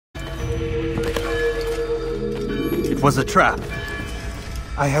It was a trap.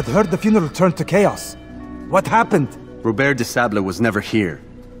 I had heard the funeral turned to chaos. What happened? Robert de Sable was never here.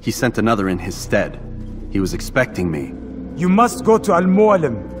 He sent another in his stead. He was expecting me. You must go to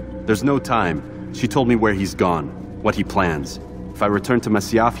Al-Mualim. There's no time. She told me where he's gone, what he plans. If I return to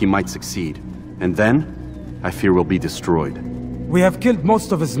Masyaf, he might succeed. And then, I fear we'll be destroyed. We have killed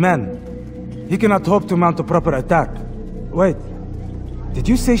most of his men. He cannot hope to mount a proper attack. Wait, did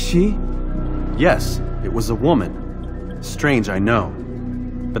you say she? Yes, it was a woman. Strange, I know.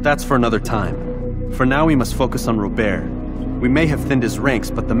 But that's for another time. For now, we must focus on Robert. We may have thinned his ranks,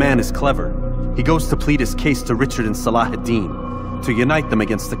 but the man is clever. He goes to plead his case to Richard and Salah ad-Din, to unite them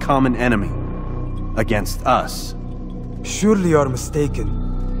against the common enemy. Against us. Surely you're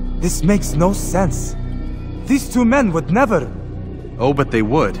mistaken. This makes no sense. These two men would never... Oh, but they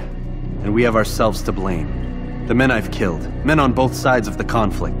would. And we have ourselves to blame. The men I've killed, men on both sides of the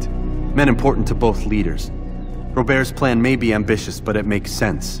conflict. Men important to both leaders. Robert's plan may be ambitious, but it makes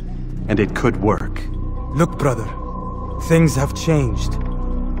sense. And it could work. Look, brother. Things have changed.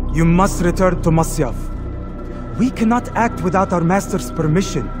 You must return to Masyaf. We cannot act without our master's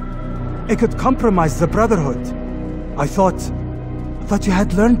permission. It could compromise the Brotherhood. I thought you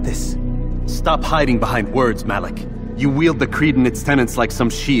had learned this. Stop hiding behind words, Malik. You wield the creed and its tenets like some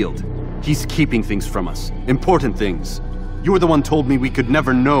shield. He's keeping things from us. Important things. You were the one told me we could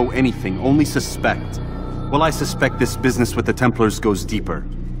never know anything, only suspect. Well, I suspect this business with the Templars goes deeper.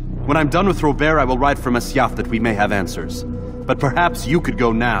 When I'm done with Robert, I will ride for Masyaf that we may have answers. But perhaps you could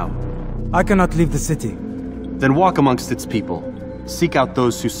go now. I cannot leave the city. Then walk amongst its people. Seek out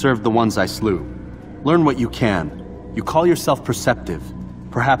those who served the ones I slew. Learn what you can. You call yourself perceptive.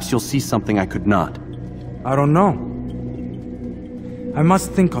 Perhaps you'll see something I could not. I don't know. I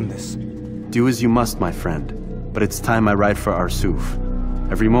must think on this. Do as you must, my friend. But it's time I ride for Arsuf.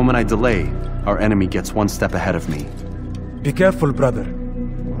 Every moment I delay, our enemy gets one step ahead of me. Be careful, brother.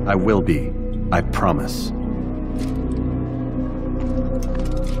 I will be. I promise.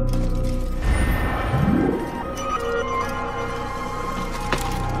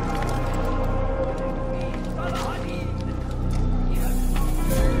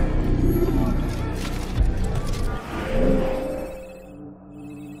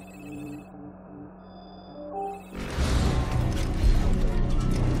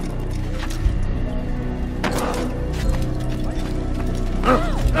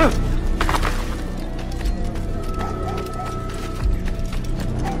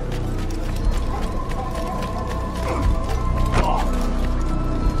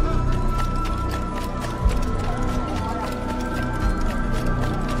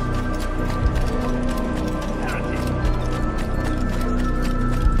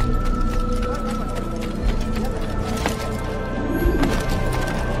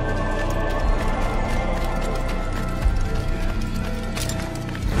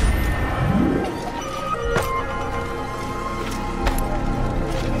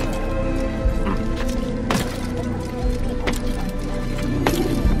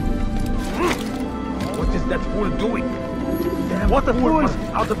 What the fool is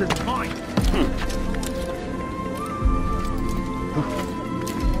out of his mind?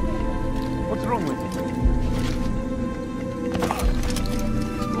 What's wrong with him?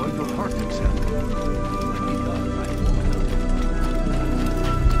 He's going to hurt himself.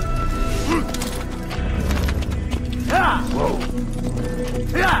 Whoa.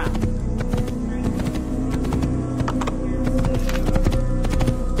 Yeah.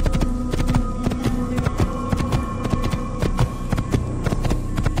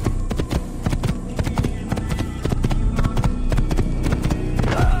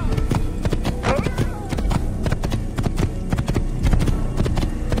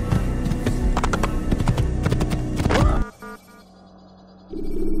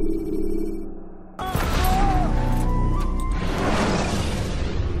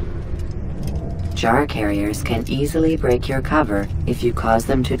 Jar carriers can easily break your cover if you cause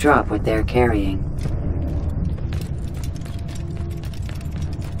them to drop what they're carrying.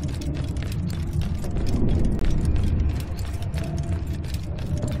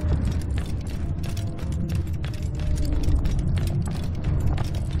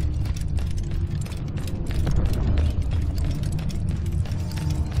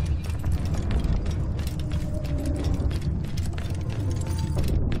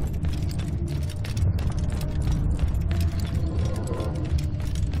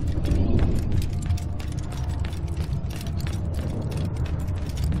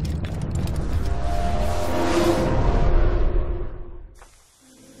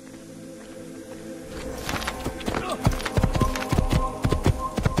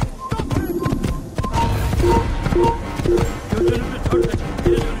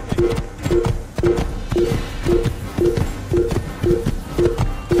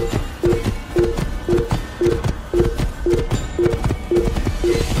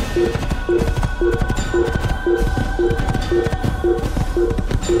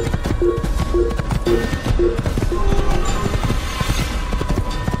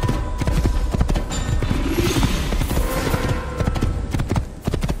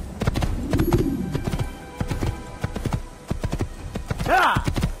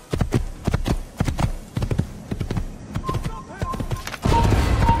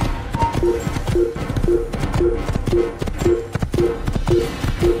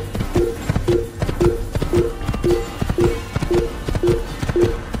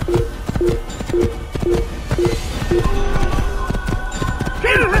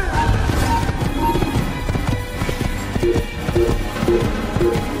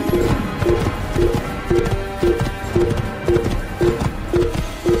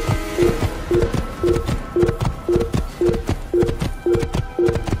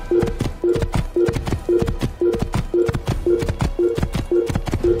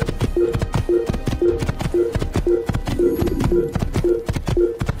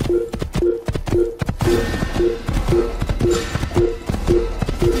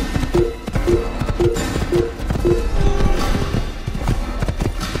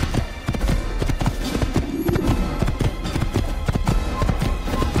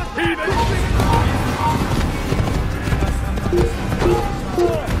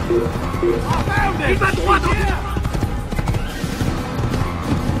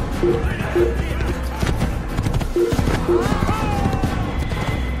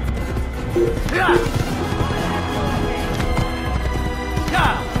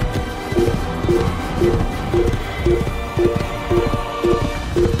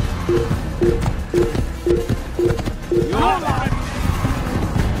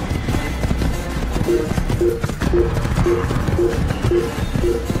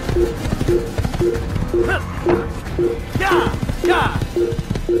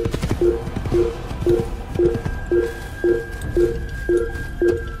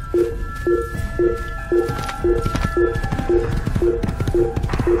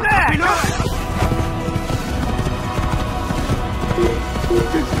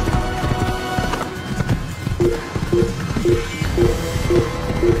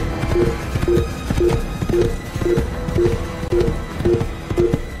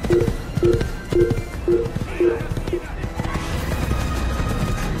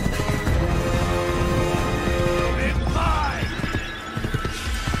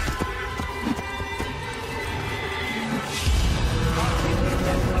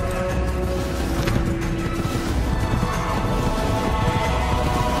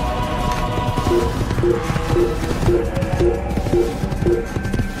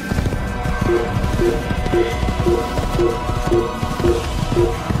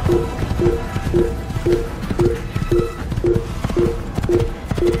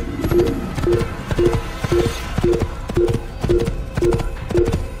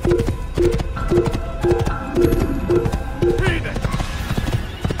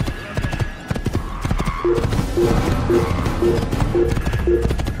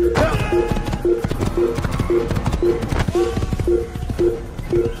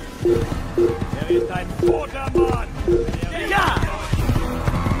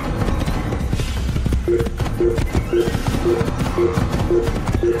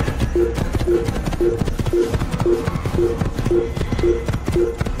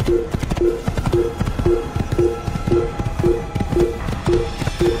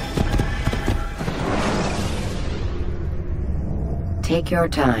 Take your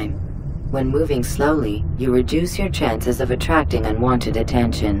time. When moving slowly, you reduce your chances of attracting unwanted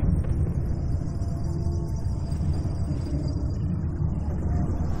attention.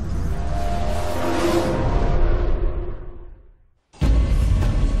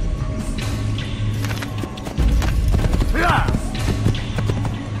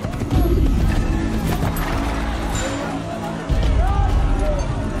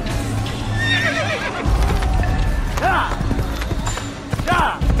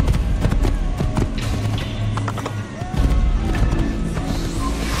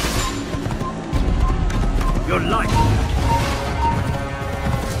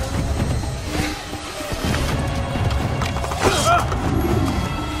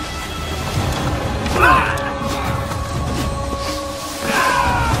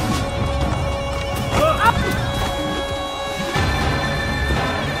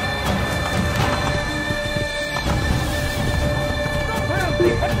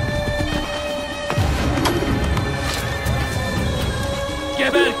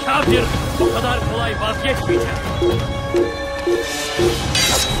 Geber kafir! O kadar kolay vazgeçmeyeceğim.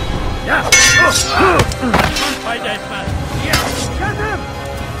 Fayda etmez. Get him!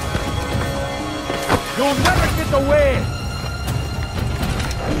 You'll never get away!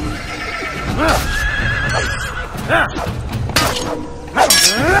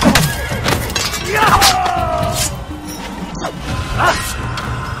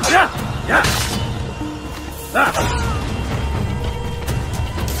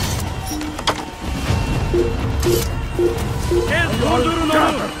 Durdurun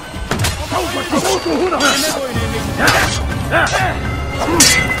onu!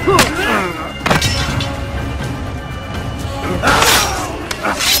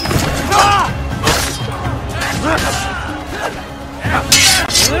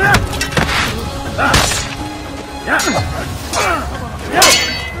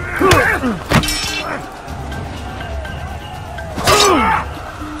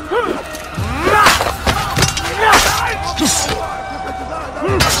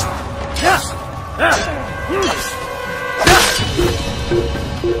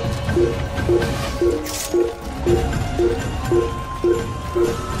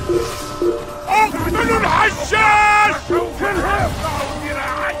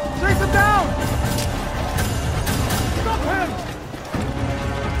 Chase him down! Stop him!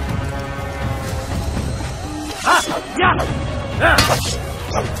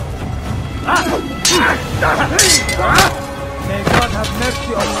 May God have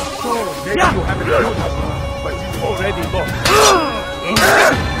mercy on your soul. Maybe you haven't killed us, but you already lost.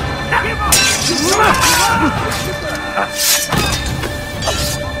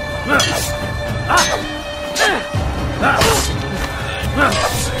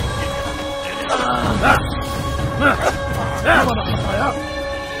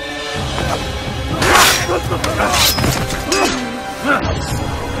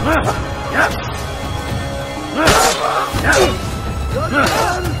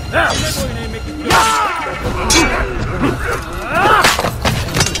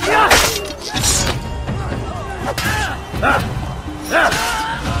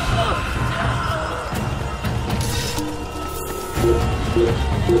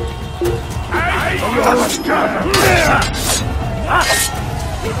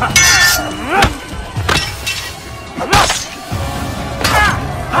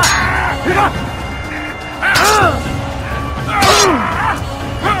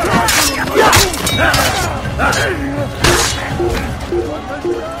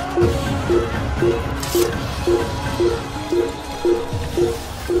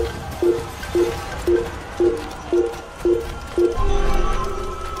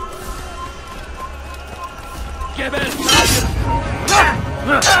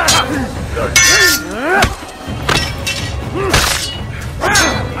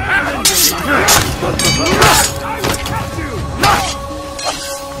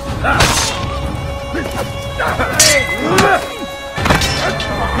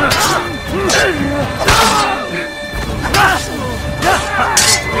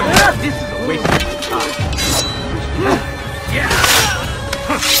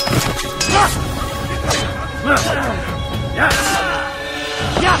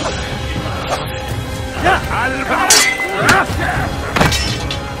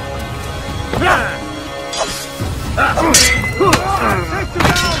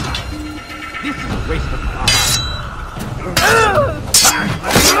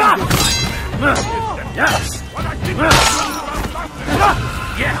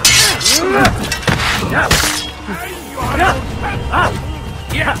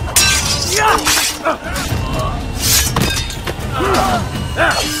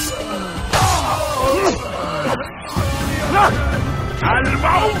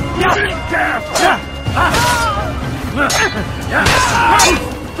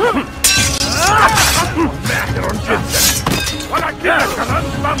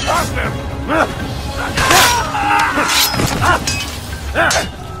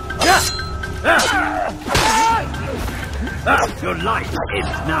 Your life ends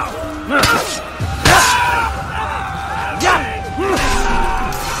now.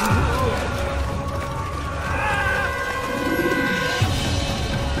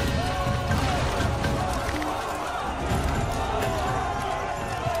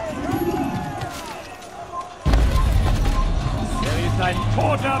 There is ein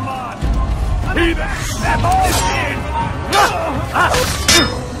toter Mann. Wieder, der Ball ist in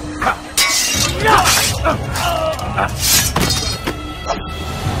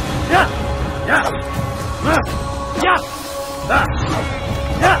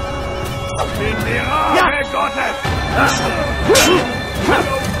die Rache Gottes!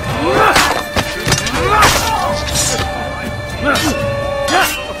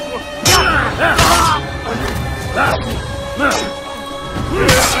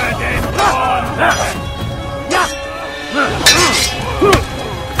 Führe den Thron!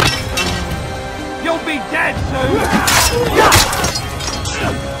 You'll be dead soon!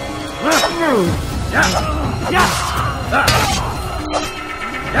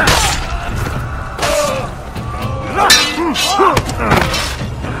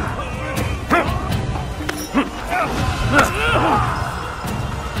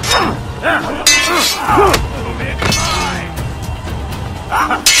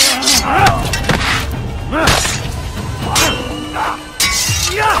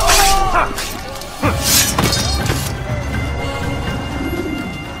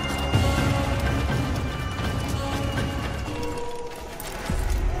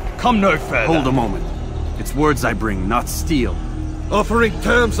 Come no further. Hold a moment. It's words I bring, not steel. Offering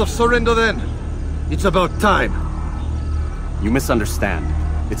terms of surrender then? It's about time. You misunderstand.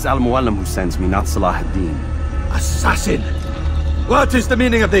 It's Al-Mualim who sends me, not Salah ad-Din. Assassin! What is the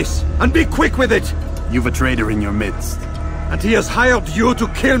meaning of this? And be quick with it! You've a traitor in your midst. And he has hired you to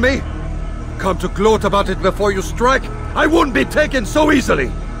kill me? Come to gloat about it before you strike? I wouldn't be taken so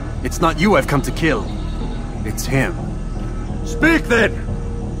easily! It's not you I've come to kill. It's him. Speak then!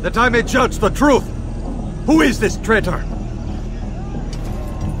 That I may judge the truth! Who is this traitor?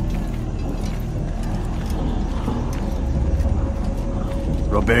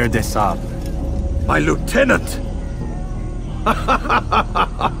 Robert de Sable. My lieutenant!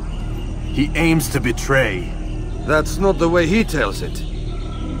 He aims to betray. That's not the way he tells it.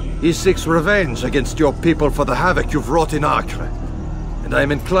 He seeks revenge against your people for the havoc you've wrought in Acre. And I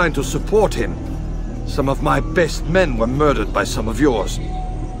am inclined to support him. Some of my best men were murdered by some of yours.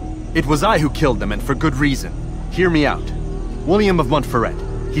 It was I who killed them, and for good reason. Hear me out. William of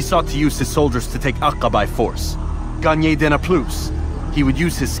Montferrat. He sought to use his soldiers to take Acre by force. Gagné de Naplouse. He would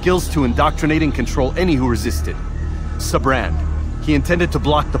use his skills to indoctrinate and control any who resisted. Sabrand. He intended to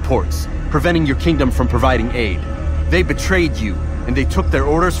block the ports, preventing your kingdom from providing aid. They betrayed you, and they took their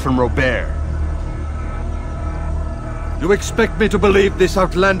orders from Robert. You expect me to believe this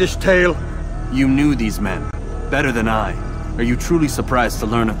outlandish tale? You knew these men, better than I. Are you truly surprised to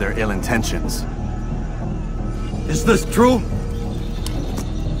learn of their ill intentions? Is this true?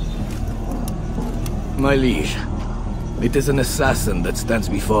 My liege, it is an assassin that stands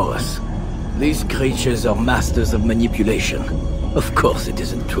before us. These creatures are masters of manipulation. Of course it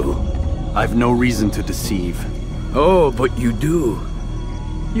isn't true. I've no reason to deceive. Oh, but you do.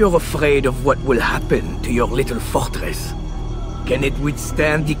 You're afraid of what will happen to your little fortress. Can it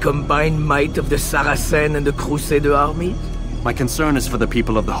withstand the combined might of the Saracen and the Crusader armies? My concern is for the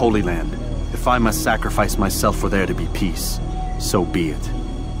people of the Holy Land. If I must sacrifice myself for there to be peace, so be it.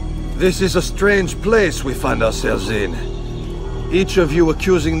 This is a strange place we find ourselves in. Each of you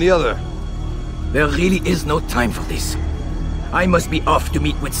accusing the other. There really is no time for this. I must be off to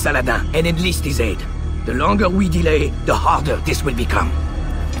meet with Saladin and enlist his aid. The longer we delay, the harder this will become.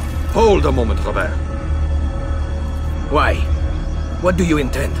 Hold a moment, Robert. Why? What do you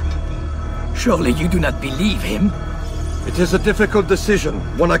intend? Surely you do not believe him? It is a difficult decision,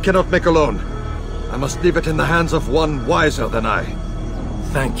 one I cannot make alone. I must leave it in the hands of one wiser than I.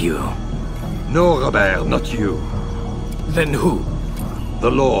 Thank you. No, Robert, not you. Then who?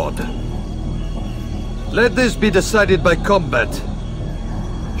 The Lord. Let this be decided by combat.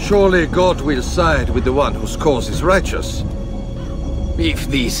 Surely God will side with the one whose cause is righteous. If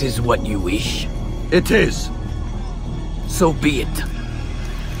this is what you wish. It is. So be it.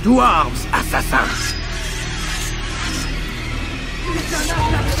 To arms, assassins!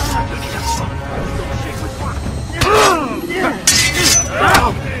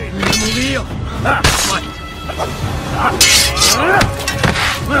 Mourir!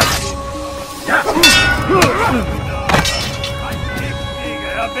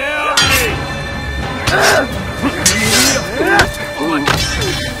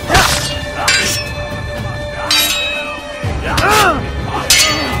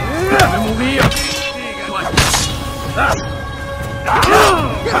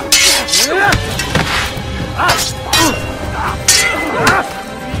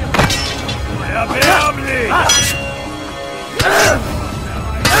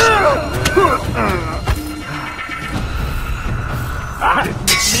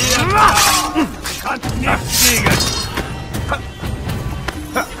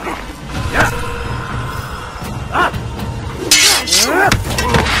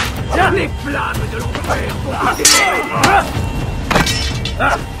 Les flammes de l'enfer vont vous dévorer.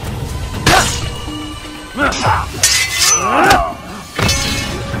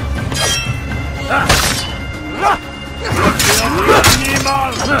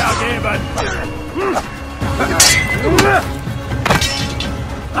 Niemals vergeben!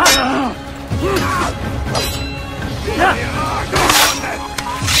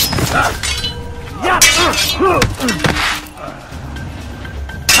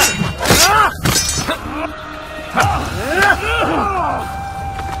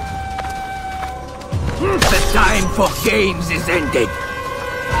 The time for games is ended.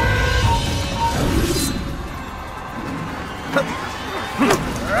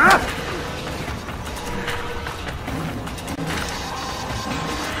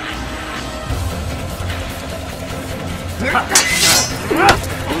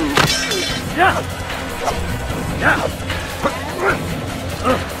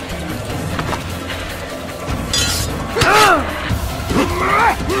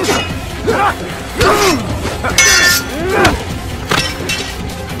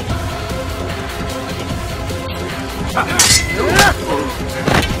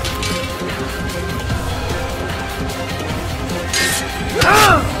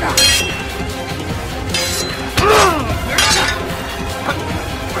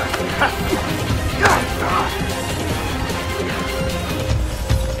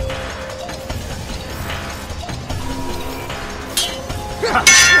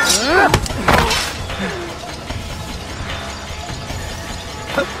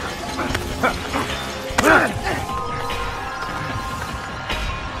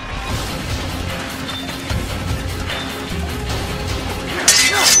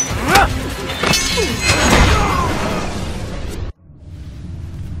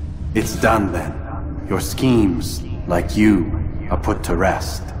 It's done then. Your schemes, like you, are put to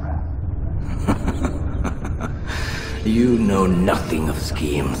rest. You know nothing of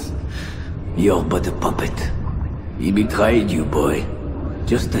schemes. You're but a puppet. He betrayed you, boy.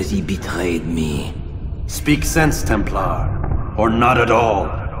 Just as he betrayed me. Speak sense, Templar. Or not at all.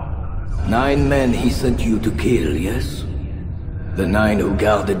 9 men he sent you to kill, yes? The 9 who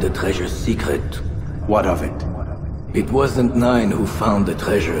guarded the treasure's secret. What of it? It wasn't 9 who found the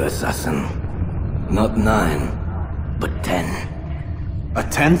treasure, assassin. Not 9, but 10. A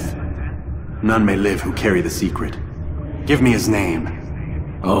 10th? None may live who carry the secret. Give me his name.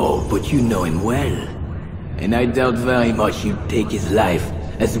 Oh, but you know him well. And I doubt very much you'd take his life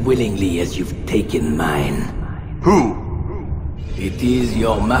as willingly as you've taken mine. Who? It is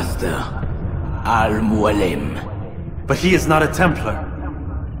your master, Al-Mualim. But he is not a Templar.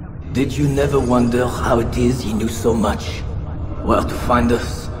 Did you never wonder how it is he knew so much? Where to find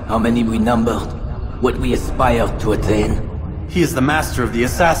us, how many we numbered, what we aspired to attain? He is the master of the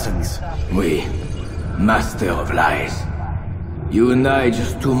assassins. Oui, master of lies. You and I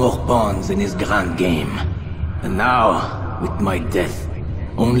just 2 more pawns in his grand game. And now, with my death,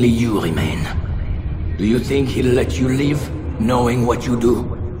 only you remain. Do you think he'll let you live, knowing what you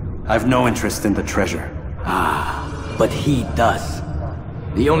do? I've no interest in the treasure. Ah, but he does.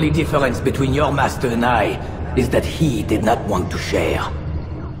 The only difference between your master and I is that he did not want to share.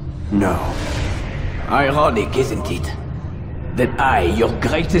 No. Ironic, isn't it? That I, your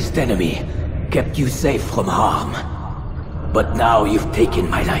greatest enemy, kept you safe from harm. But now you've taken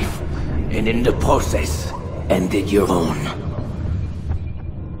my life, and in the process, ended your own.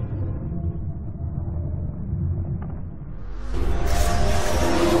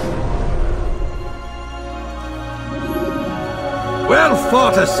 Well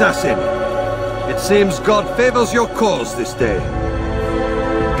fought, assassin! It seems God favors your cause this day.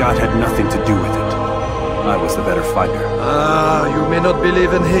 God had nothing to do with it. I was the better fighter. Ah, you may not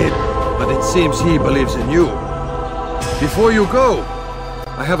believe in him, but it seems he believes in you. Before you go,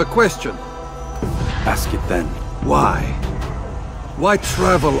 I have a question. Ask it then. Why? Why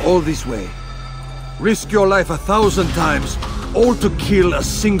travel all this way? Risk your life 1,000 times, all to kill a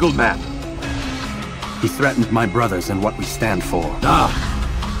single man? He threatened my brothers and what we stand for. Ah,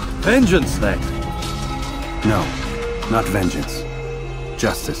 vengeance then? No, not vengeance.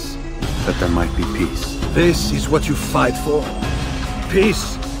 Justice, that there might be peace. This is what you fight for?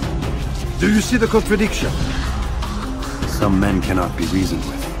 Peace? Do you see the contradiction? Some men cannot be reasoned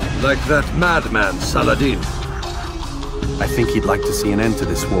with. Like that madman, Saladin. I think he'd like to see an end to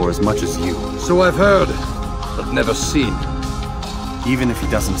this war as much as you. So I've heard, but never seen. Even if he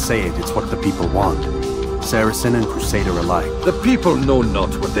doesn't say it, it's what the people want. Saracen and Crusader alike. The people know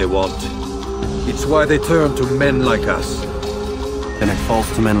not what they want. It's why they turn to men like us. Then it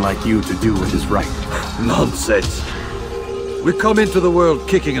falls to men like you to do what is right. Nonsense. We come into the world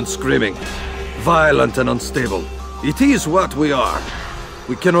kicking and screaming, violent and unstable. It is what we are.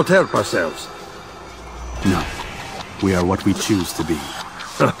 We cannot help ourselves. No. We are what we choose to be.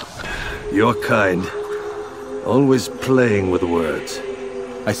 You're kind. Always playing with words.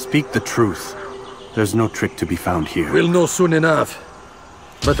 I speak the truth. There's no trick to be found here. We'll know soon enough.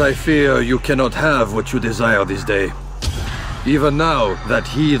 But I fear you cannot have what you desire this day. Even now, that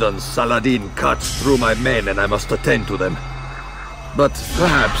heathen Saladin cuts through my men and I must attend to them. But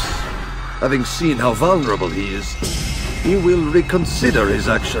perhaps, having seen how vulnerable he is, he will reconsider his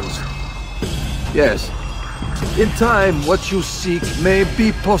actions. Yes, in time, what you seek may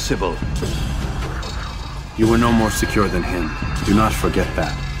be possible. You were no more secure than him. Do not forget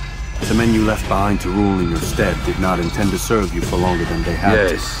that. The men you left behind to rule in your stead did not intend to serve you for longer than they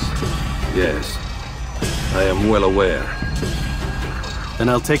had. Yes. I am well aware. Then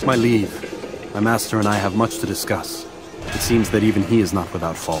I'll take my leave. My master and I have much to discuss. It seems that even he is not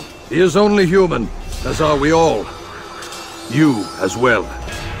without fault. He is only human, as are we all. You as well.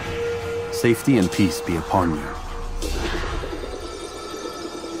 Safety and peace be upon you.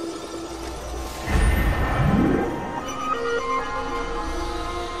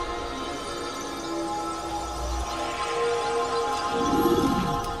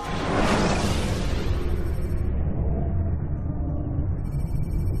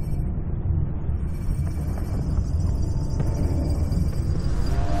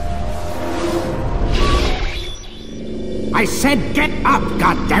 I said get up,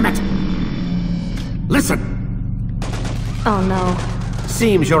 goddammit! Listen! Oh no.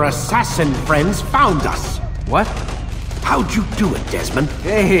 Seems your assassin friends found us. What? How'd you do it, Desmond?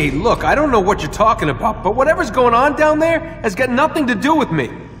 Hey, look, I don't know what you're talking about, but whatever's going on down there has got nothing to do with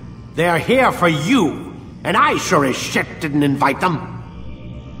me. They're here for you, and I sure as shit didn't invite them.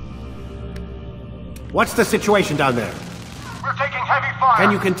 What's the situation down there? We're taking heavy fire.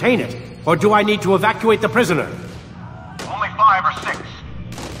 Can you contain it? Or do I need to evacuate the prisoner? Only 5 or 6.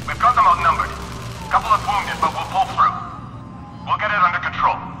 We've got them outnumbered. A couple of wounded, but we'll pull through. We'll get it under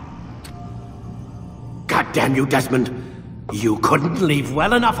control. God damn you, Desmond. You couldn't leave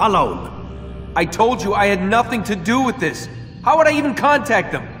well enough alone. I told you I had nothing to do with this. How would I even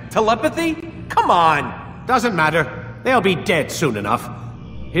contact them? Telepathy? Come on! Doesn't matter. They'll be dead soon enough.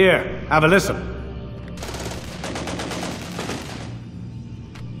 Here, have a listen.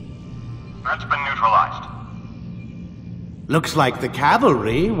 That's been neutralized. Looks like the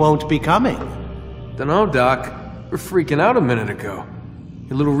cavalry won't be coming. Dunno, Doc. We're freaking out a minute ago.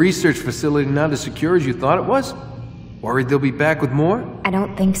 Your little research facility not as secure as you thought it was? Worried they'll be back with more? I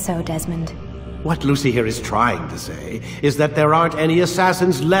don't think so, Desmond. What Lucy here is trying to say is that there aren't any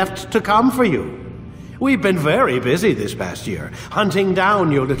assassins left to come for you. We've been very busy this past year, hunting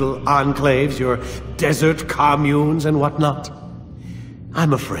down your little enclaves, your desert communes and whatnot.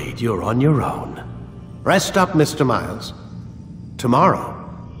 I'm afraid you're on your own. Rest up, Mr. Miles.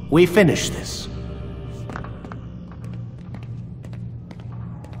 Tomorrow, we finish this.